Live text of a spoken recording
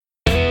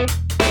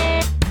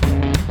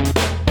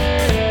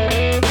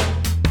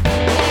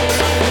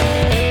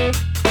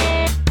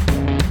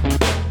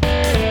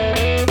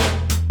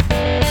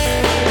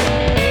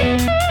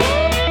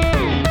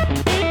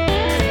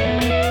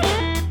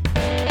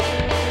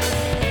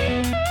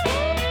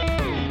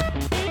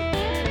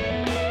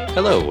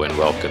Hello and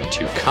welcome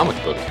to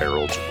Comic Book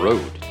Herald's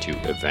Road to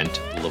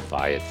Event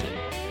Leviathan.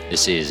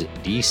 This is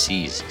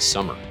DC's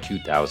Summer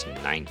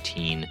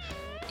 2019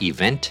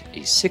 event, a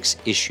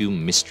 6-issue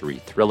mystery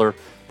thriller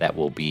that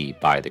will be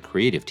by the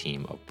creative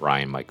team of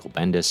Brian Michael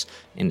Bendis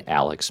and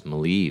Alex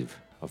Maleev,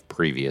 of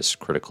previous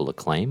critical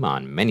acclaim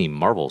on many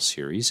Marvel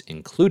series,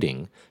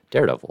 including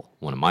Daredevil,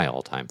 one of my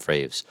all-time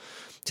faves.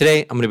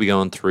 Today, I'm going to be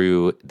going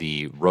through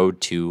the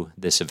road to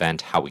this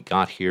event, how we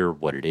got here,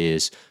 what it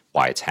is,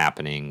 why it's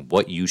happening,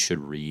 what you should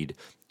read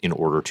in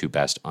order to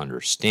best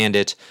understand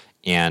it,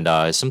 and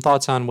some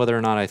thoughts on whether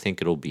or not I think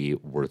it'll be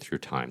worth your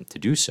time to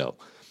do so.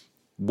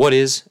 What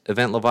is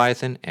Event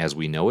Leviathan as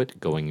we know it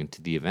going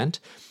into the event?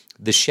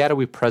 The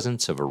shadowy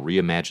presence of a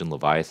reimagined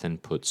Leviathan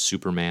puts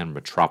Superman,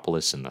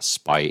 Metropolis, and the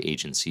spy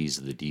agencies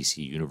of the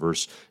DC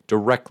Universe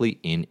directly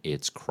in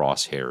its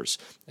crosshairs.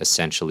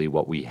 Essentially,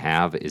 what we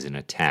have is an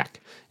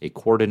attack, a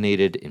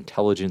coordinated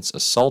intelligence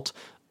assault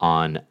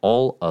on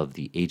all of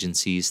the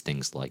agencies,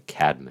 things like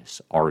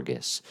Cadmus,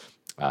 Argus,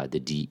 the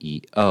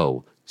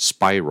DEO,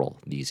 Spiral,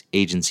 these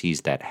agencies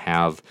that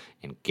have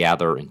and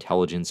gather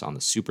intelligence on the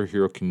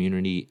superhero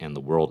community and the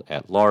world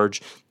at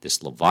large.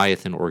 This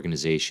Leviathan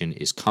organization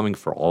is coming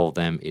for all of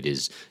them. It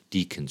is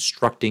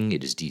deconstructing,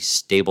 it is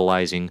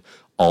destabilizing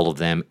all of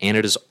them, and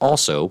it is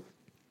also,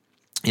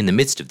 in the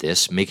midst of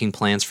this, making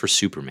plans for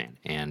Superman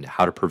and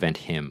how to prevent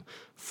him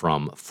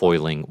from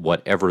foiling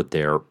whatever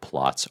their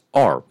plots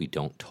are. We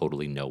don't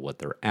totally know what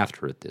they're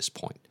after at this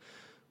point.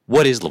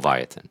 What is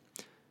Leviathan?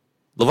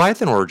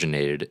 Leviathan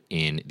originated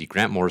in the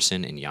Grant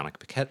Morrison and Yannick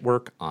Paquette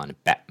work on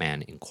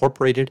Batman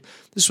Incorporated.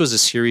 This was a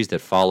series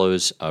that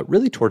follows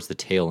really towards the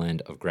tail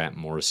end of Grant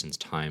Morrison's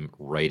time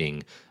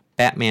writing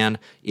Batman.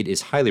 It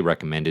is highly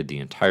recommended, the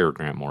entire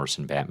Grant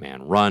Morrison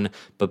Batman run,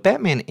 but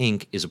Batman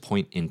Inc. is a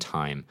point in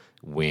time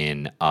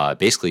when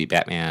basically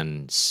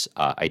Batman's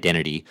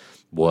identity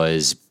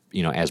was,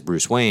 as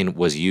Bruce Wayne,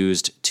 was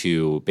used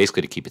to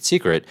keep it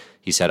secret.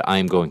 He said, I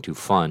am going to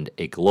fund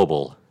a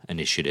global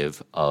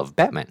initiative of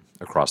Batman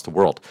across the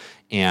world.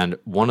 And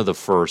one of the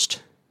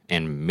first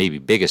and maybe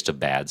biggest of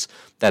bads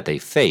that they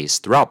face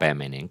throughout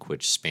Batman Inc.,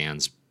 which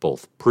spans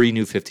both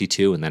pre-New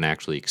 52 and then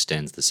actually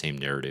extends the same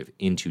narrative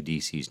into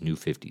DC's New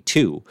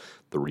 52,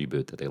 the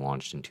reboot that they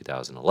launched in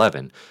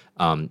 2011,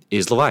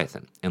 is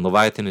Leviathan. And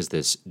Leviathan is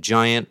this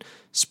giant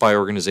spy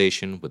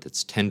organization with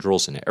its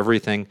tendrils and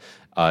everything.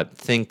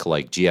 Think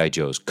like G.I.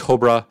 Joe's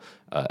Cobra,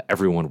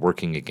 everyone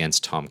working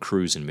against Tom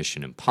Cruise in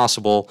Mission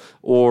Impossible,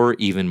 or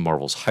even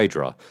Marvel's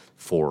Hydra,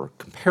 for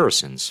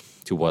comparisons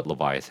to what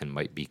Leviathan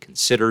might be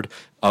considered,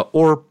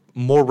 or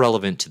more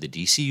relevant to the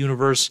DC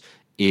universe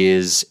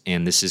is,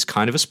 and this is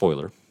kind of a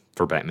spoiler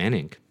for Batman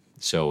Inc.,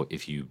 so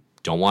if you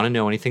don't want to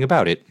know anything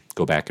about it,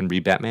 go back and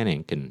read Batman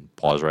Inc. and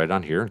pause right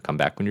on here and come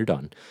back when you're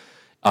done.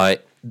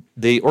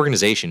 The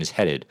organization is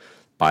headed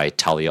by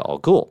Talia al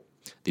Ghul,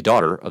 the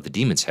daughter of the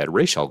Demon's Head,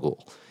 Ra's al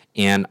Ghul.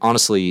 And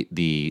honestly,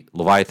 the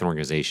Leviathan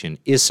organization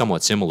is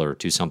somewhat similar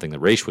to something that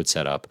Ra's would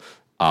set up,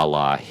 a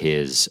la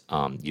his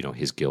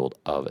guild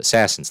of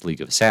assassins,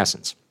 League of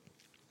Assassins,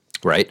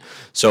 right?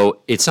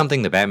 So it's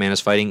something that Batman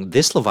is fighting.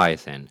 This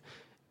Leviathan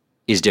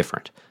is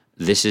different.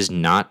 This is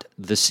not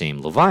the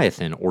same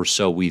Leviathan, or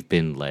so we've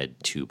been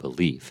led to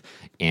believe.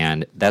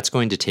 And that's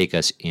going to take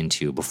us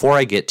into, before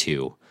I get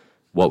to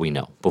what we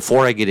know,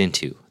 before I get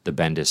into the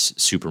Bendis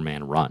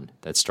Superman run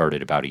that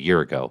started about a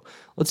year ago,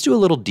 let's do a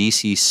little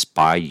DC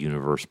Spy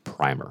Universe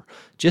primer,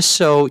 just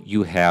so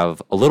you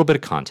have a little bit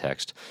of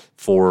context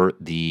for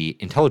the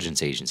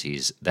intelligence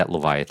agencies that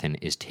Leviathan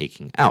is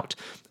taking out.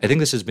 I think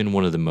this has been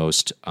one of the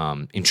most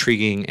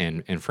intriguing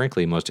and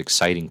frankly most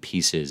exciting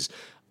pieces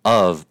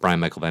of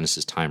Brian Michael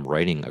Bendis' time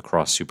writing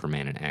across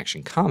Superman and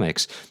Action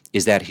Comics,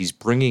 is that he's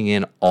bringing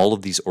in all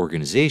of these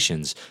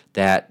organizations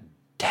that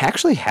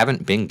actually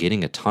haven't been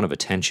getting a ton of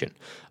attention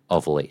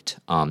of late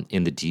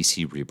in the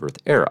DC Rebirth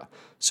era.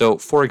 So,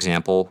 for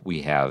example,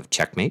 we have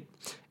Checkmate,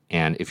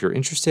 and if you're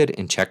interested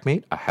in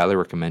Checkmate, I highly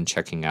recommend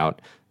checking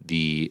out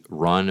the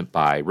run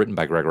written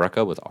by Greg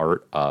Rucka with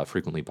art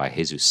frequently by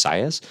Jesus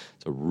Saez.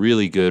 It's a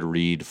really good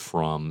read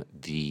from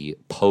the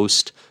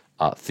post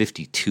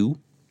 52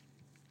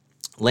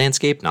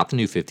 landscape, not the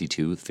new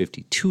 52, the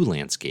 52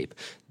 landscape,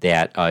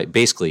 that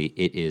basically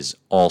it is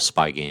all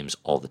spy games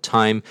all the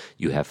time.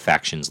 You have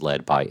factions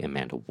led by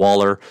Amanda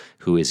Waller,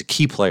 who is a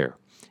key player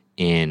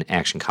in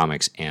Action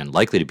Comics and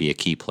likely to be a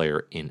key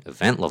player in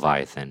Event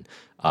Leviathan.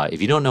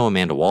 If you don't know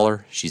Amanda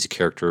Waller, she's a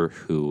character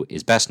who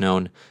is best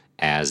known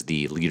as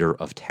the leader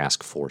of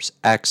Task Force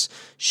X.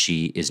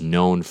 She is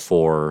known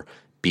for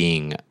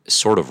being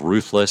sort of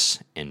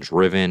ruthless and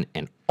driven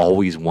and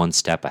always one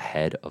step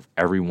ahead of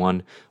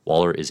everyone.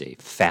 Waller is a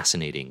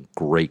fascinating,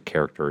 great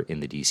character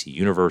in the DC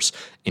universe,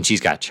 and she's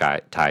got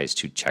ties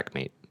to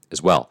Checkmate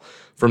as well.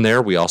 From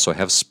there, we also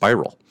have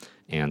Spiral.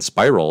 And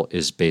Spiral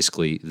is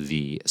basically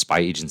the spy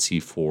agency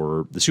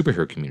for the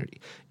superhero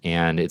community.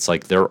 And it's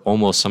like they're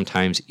almost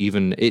sometimes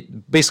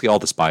basically all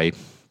the spy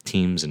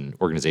teams and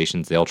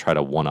organizations, they all try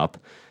to one-up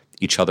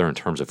each other in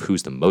terms of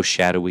who's the most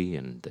shadowy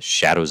and the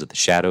shadows of the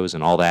shadows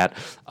and all that.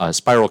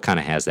 Spiral kind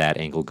of has that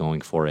angle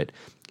going for it.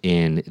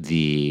 in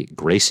the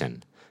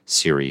Grayson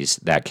series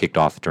that kicked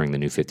off during the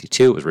New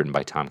 52. It was written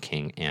by Tom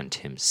King and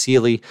Tim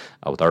Seeley,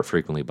 with art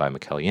frequently by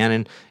Mikel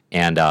Janin,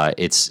 and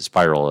its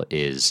spiral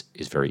is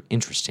very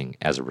interesting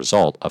as a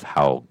result of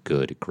how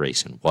good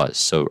Grayson was.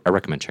 So I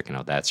recommend checking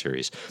out that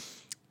series.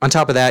 On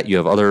top of that, you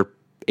have other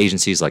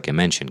agencies like I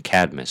mentioned,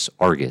 Cadmus,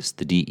 Argus,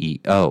 the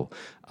DEO,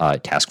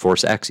 Task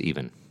Force X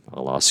even,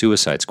 a Law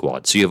Suicide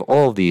Squad. So you have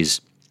all of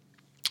these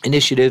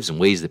initiatives and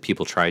ways that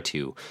people try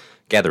to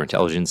gather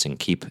intelligence and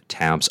keep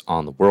tabs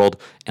on the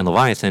world, and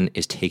Leviathan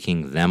is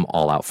taking them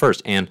all out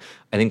first. And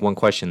I think one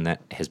question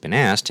that has been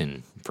asked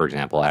in, for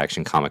example,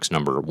 Action Comics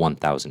number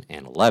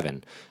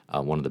 1011,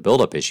 one of the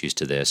build-up issues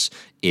to this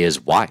is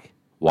why?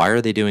 Why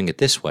are they doing it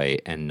this way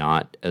and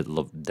not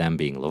them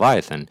being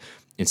Leviathan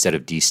instead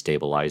of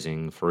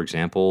destabilizing, for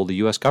example, the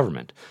U.S.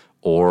 government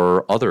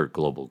or other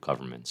global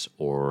governments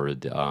or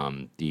the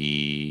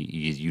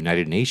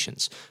United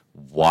Nations?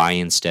 Why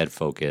instead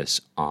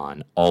focus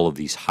on all of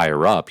these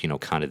higher up,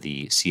 kind of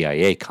the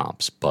CIA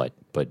comps, but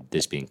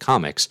this being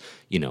comics,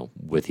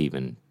 with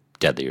even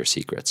deadlier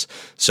secrets?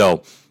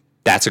 So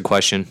that's a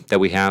question that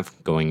we have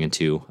going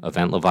into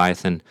Event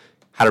Leviathan.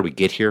 How did we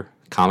get here,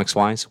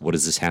 comics-wise? What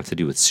does this have to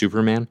do with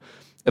Superman?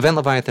 Event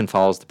Leviathan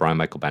follows the Brian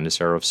Michael Bendis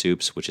era of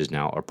Supes, which is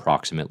now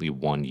approximately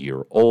 1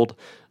 year old.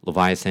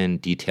 Leviathan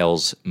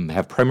details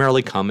have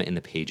primarily come in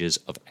the pages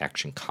of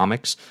Action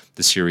Comics,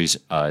 the series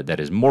that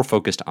is more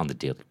focused on the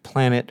Daily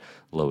Planet,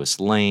 Lois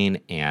Lane,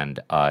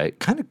 and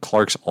kind of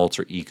Clark's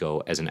alter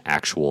ego as an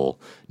actual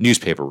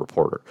newspaper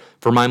reporter.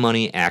 For my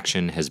money,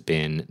 Action has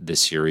been the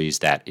series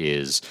that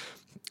is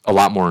a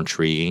lot more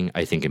intriguing,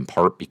 I think in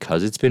part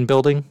because it's been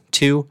building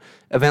to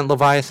Event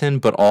Leviathan,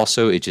 but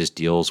also it just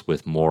deals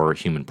with more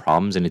human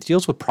problems, and it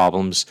deals with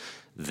problems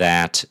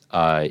that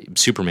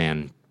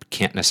Superman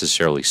can't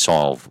necessarily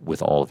solve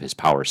with all of his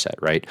power set,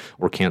 right?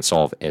 Or can't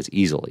solve as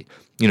easily.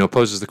 It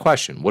poses the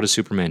question, what does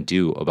Superman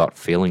do about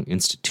failing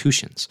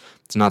institutions?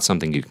 It's not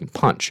something you can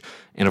punch.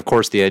 And of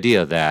course, the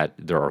idea that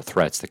there are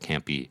threats that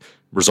can't be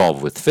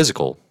resolved with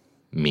physical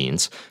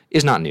means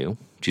is not new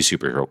to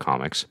superhero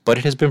comics, but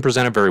it has been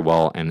presented very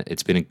well, and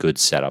it's been a good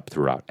setup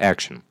throughout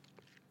Action.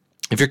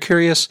 If you're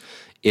curious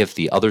if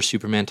the other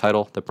Superman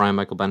title that Brian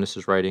Michael Bendis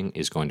is writing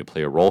is going to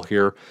play a role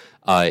here,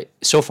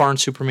 so far in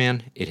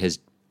Superman, it has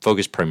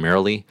focused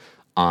primarily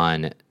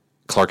on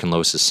Clark and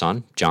Lois'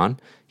 son, John.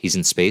 He's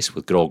in space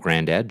with good old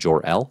granddad,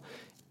 Jor-El,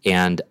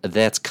 and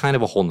that's kind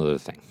of a whole nother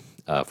thing,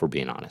 if we're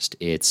being honest.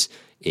 It's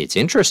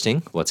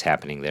interesting what's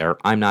happening there.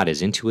 I'm not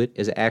as into it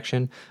as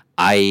Action.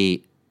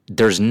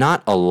 There's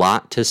not a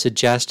lot to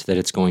suggest that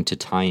it's going to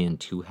tie in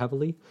too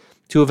heavily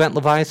to Event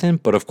Leviathan,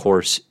 but of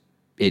course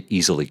it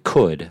easily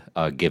could,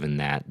 given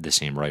that the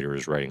same writer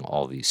is writing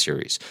all these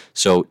series.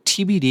 So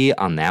TBD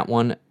on that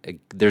one.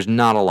 There's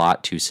not a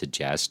lot to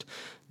suggest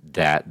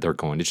that they're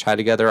going to tie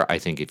together. I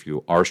think if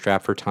you are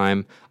strapped for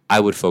time, I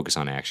would focus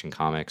on Action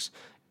Comics,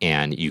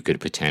 and you could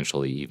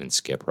potentially even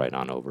skip right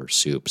on over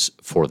Supes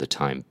for the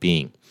time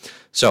being.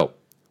 So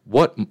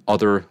what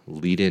other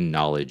lead-in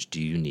knowledge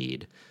do you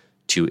need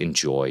to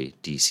enjoy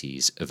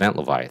DC's Event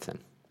Leviathan?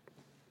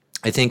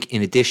 I think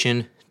in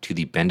addition to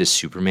the Bendis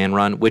Superman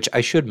run, which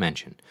I should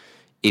mention,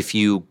 if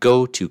you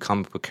go to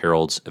Comic Book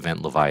Herald's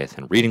Event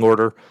Leviathan reading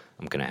order,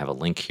 I'm going to have a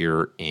link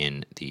here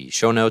in the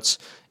show notes,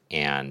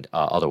 and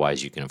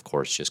otherwise you can, of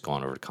course, just go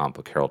on over to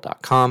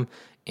comicbookherald.com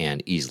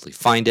and easily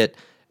find it.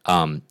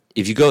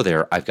 If you go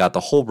there, I've got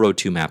the whole Road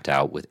 2 mapped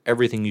out with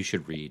everything you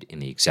should read in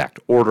the exact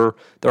order.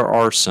 There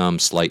are some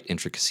slight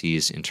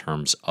intricacies in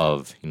terms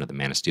of, the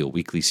Man of Steel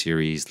weekly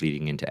series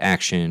leading into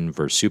Action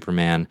versus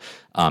Superman,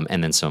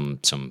 and then some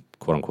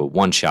quote-unquote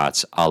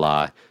one-shots a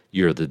la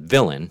You're the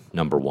Villain,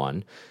 number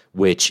 1,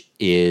 which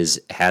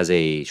has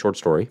a short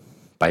story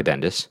by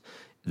Bendis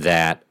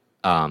that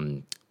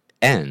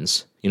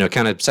ends,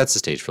 kind of sets the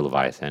stage for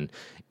Leviathan,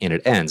 and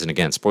it ends, and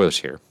again, spoilers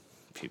here.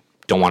 If you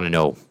don't want to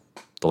know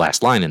the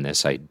last line in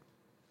this, again,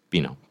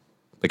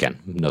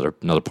 another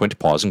point to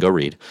pause and go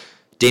read.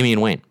 Damian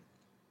Wayne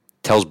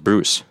tells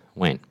Bruce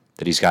Wayne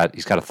that he's got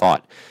a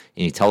thought,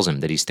 and he tells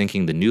him that he's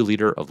thinking the new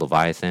leader of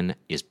Leviathan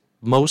is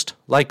most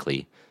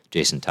likely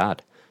Jason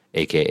Todd,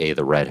 a.k.a.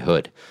 the Red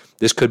Hood.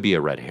 This could be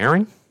a red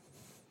herring.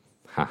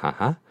 Ha ha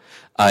ha.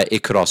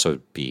 It could also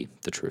be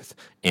the truth.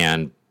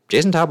 And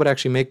Jason Todd would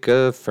actually make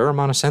a fair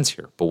amount of sense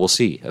here, but we'll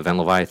see. Event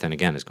Leviathan,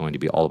 again, is going to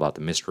be all about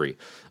the mystery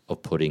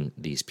of putting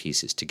these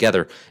pieces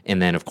together.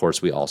 And then, of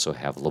course, we also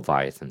have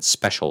Leviathan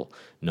Special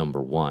number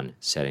 1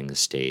 setting the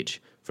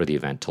stage for the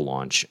event to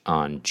launch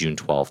on June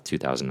 12th,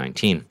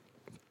 2019.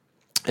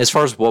 As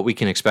far as what we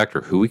can expect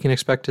or who we can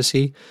expect to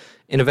see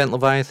in Event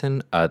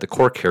Leviathan, the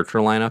core character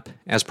lineup,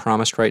 as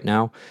promised right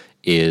now,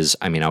 is,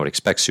 I would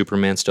expect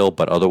Superman still,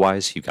 but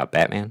otherwise, you've got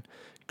Batman,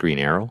 Green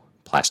Arrow,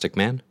 Plastic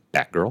Man,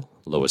 Batgirl,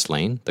 Lois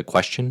Lane, The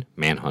Question,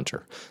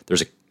 Manhunter.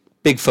 There's a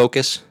big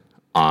focus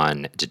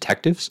on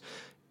detectives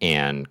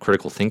and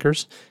critical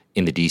thinkers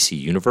in the DC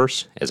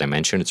universe. As I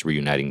mentioned, it's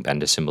reuniting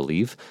Bendis and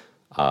Malieve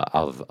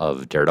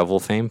of Daredevil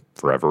fame,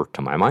 forever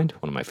to my mind,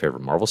 one of my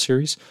favorite Marvel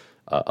series.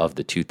 of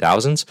the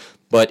 2000s.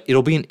 But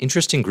it'll be an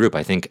interesting group.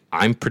 I think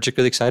I'm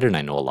particularly excited, and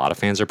I know a lot of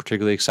fans are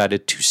particularly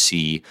excited to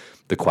see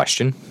the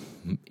Question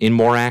in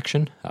more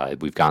action.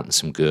 We've gotten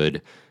some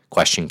good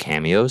Question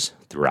cameos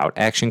throughout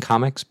Action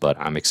Comics, but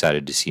I'm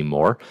excited to see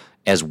more,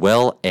 as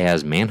well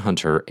as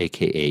Manhunter,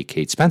 a.k.a.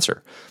 Kate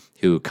Spencer,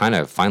 who kind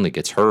of finally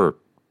gets her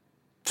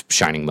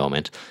shining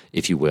moment,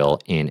 if you will,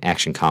 in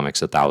Action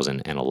Comics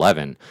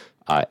 1011,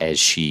 as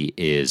she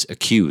is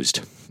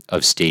accused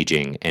of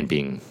staging and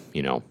being,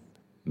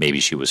 maybe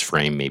she was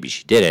framed, maybe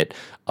she did it,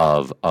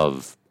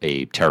 of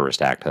a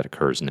terrorist act that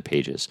occurs in the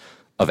pages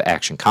of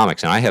Action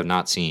Comics. And I have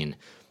not seen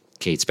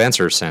Kate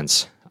Spencer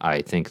since,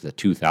 I think, the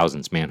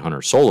 2000s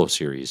Manhunter solo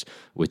series,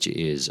 which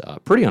is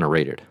pretty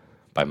underrated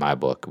by my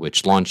book,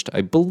 which launched,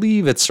 I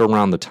believe it's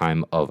around the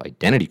time of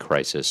Identity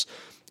Crisis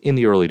in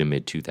the early to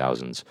mid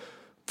 2000s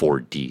for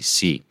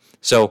DC.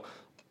 So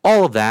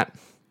all of that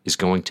is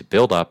going to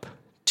build up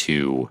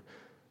to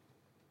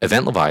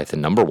Event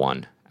Leviathan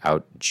 #1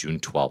 out June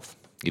 12th.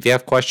 If you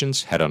have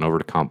questions, head on over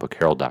to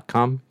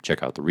comicbookherald.com,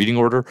 check out the reading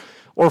order,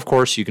 or of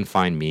course you can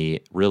find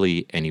me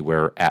really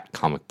anywhere at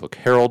Comic Book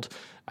Herald.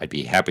 I'd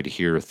be happy to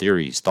hear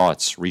theories,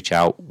 thoughts, reach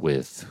out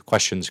with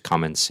questions,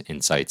 comments,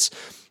 insights,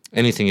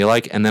 anything you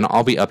like, and then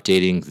I'll be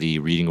updating the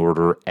reading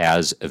order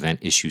as event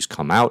issues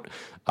come out.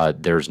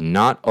 There's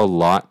not a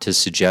lot to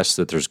suggest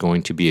that there's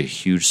going to be a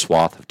huge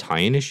swath of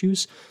tie-in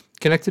issues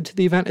connected to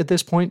the event at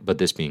this point, but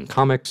this being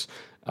comics,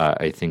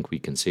 I think we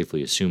can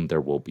safely assume there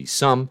will be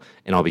some,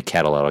 and I'll be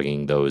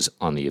cataloging those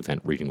on the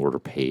event reading order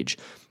page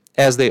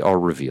as they are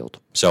revealed.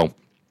 So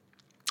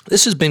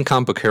this has been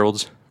Comic Book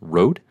Herald's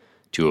Road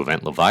to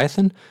Event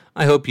Leviathan.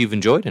 I hope you've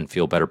enjoyed and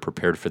feel better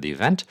prepared for the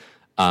event.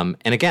 And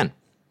again,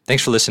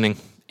 thanks for listening,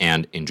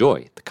 and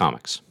enjoy the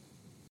comics.